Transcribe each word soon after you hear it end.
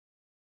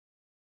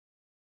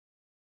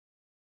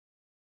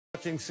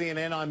watching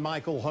CNN. I'm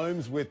Michael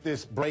Holmes with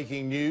this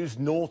breaking news.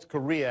 North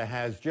Korea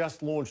has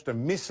just launched a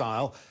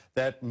missile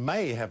that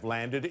may have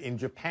landed in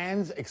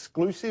Japan's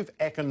exclusive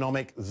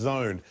economic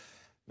zone.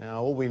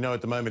 Now, all we know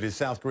at the moment is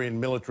South Korean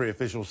military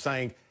officials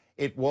saying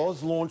it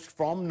was launched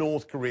from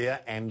North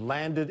Korea and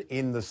landed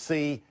in the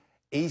sea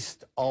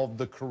east of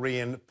the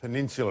Korean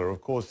peninsula. Of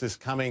course, this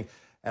coming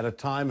at a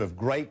time of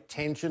great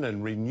tension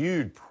and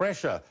renewed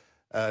pressure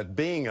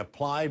being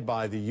applied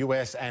by the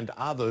US and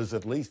others,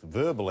 at least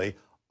verbally,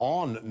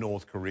 on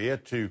North Korea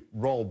to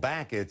roll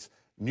back its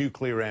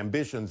nuclear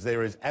ambitions.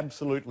 There is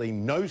absolutely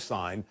no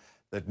sign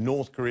that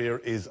North Korea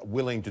is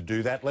willing to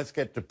do that. Let's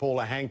get to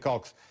Paula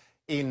Hancock's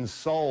in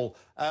Seoul.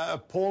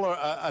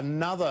 Paula,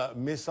 another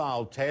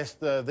missile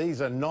test.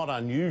 These are not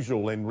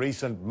unusual in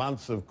recent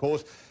months, of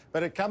course,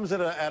 but it comes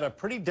at a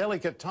pretty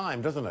delicate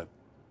time, doesn't it?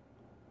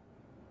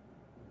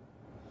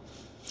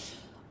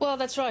 Well,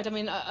 that's right. I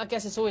mean, I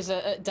guess it's always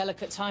a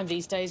delicate time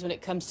these days when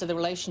it comes to the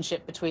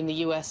relationship between the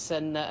US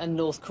and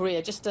North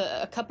Korea. Just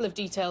a couple of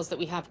details that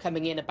we have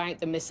coming in about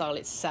the missile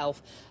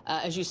itself.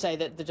 As you say,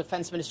 that the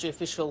Defense Ministry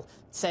official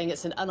saying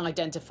it's an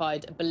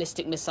unidentified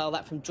ballistic missile,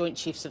 that from Joint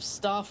Chiefs of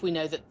Staff. We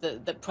know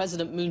that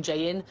President Moon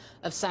Jae-in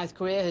of South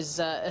Korea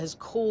has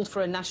called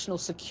for a National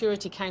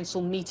Security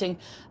Council meeting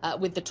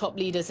with the top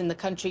leaders in the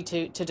country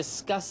to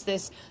discuss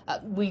this.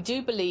 We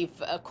do believe,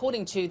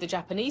 according to the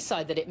Japanese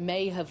side, that it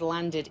may have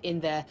landed in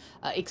their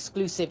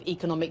exclusive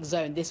economic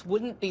zone. This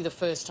wouldn't be the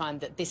first time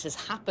that this has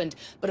happened,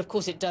 but of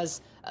course it does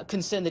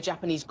concern the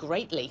Japanese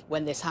greatly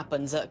when this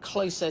happens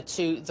closer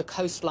to the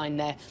coastline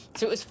there.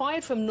 So it was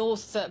fired from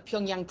North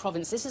Pyongyang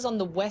province. This is on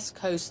the west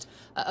coast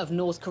of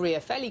North Korea,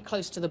 fairly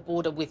close to the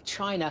border with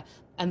China,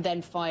 and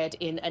then fired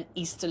in an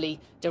easterly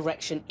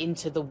direction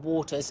into the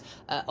waters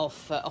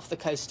off the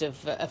coast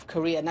of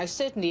Korea. Now,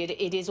 certainly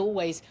it is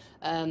always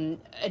an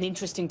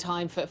interesting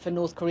time for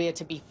North Korea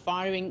to be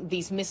firing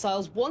these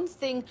missiles. One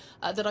thing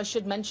that I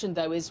should mention,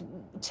 though, is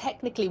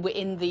technically we're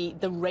in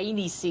the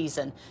rainy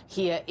season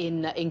here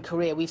in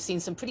Korea. We've seen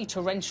some pretty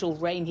torrential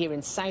rain here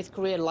in South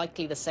Korea,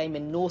 likely the same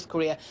in North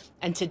Korea,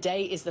 and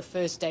today is the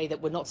first day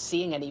that we're not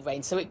seeing any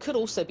rain. So it could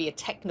also be a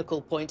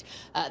technical point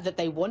that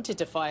they wanted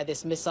to fire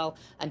this missile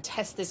and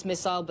test this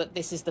missile, but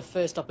this is the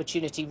first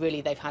opportunity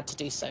really they've had to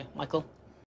do so. Michael?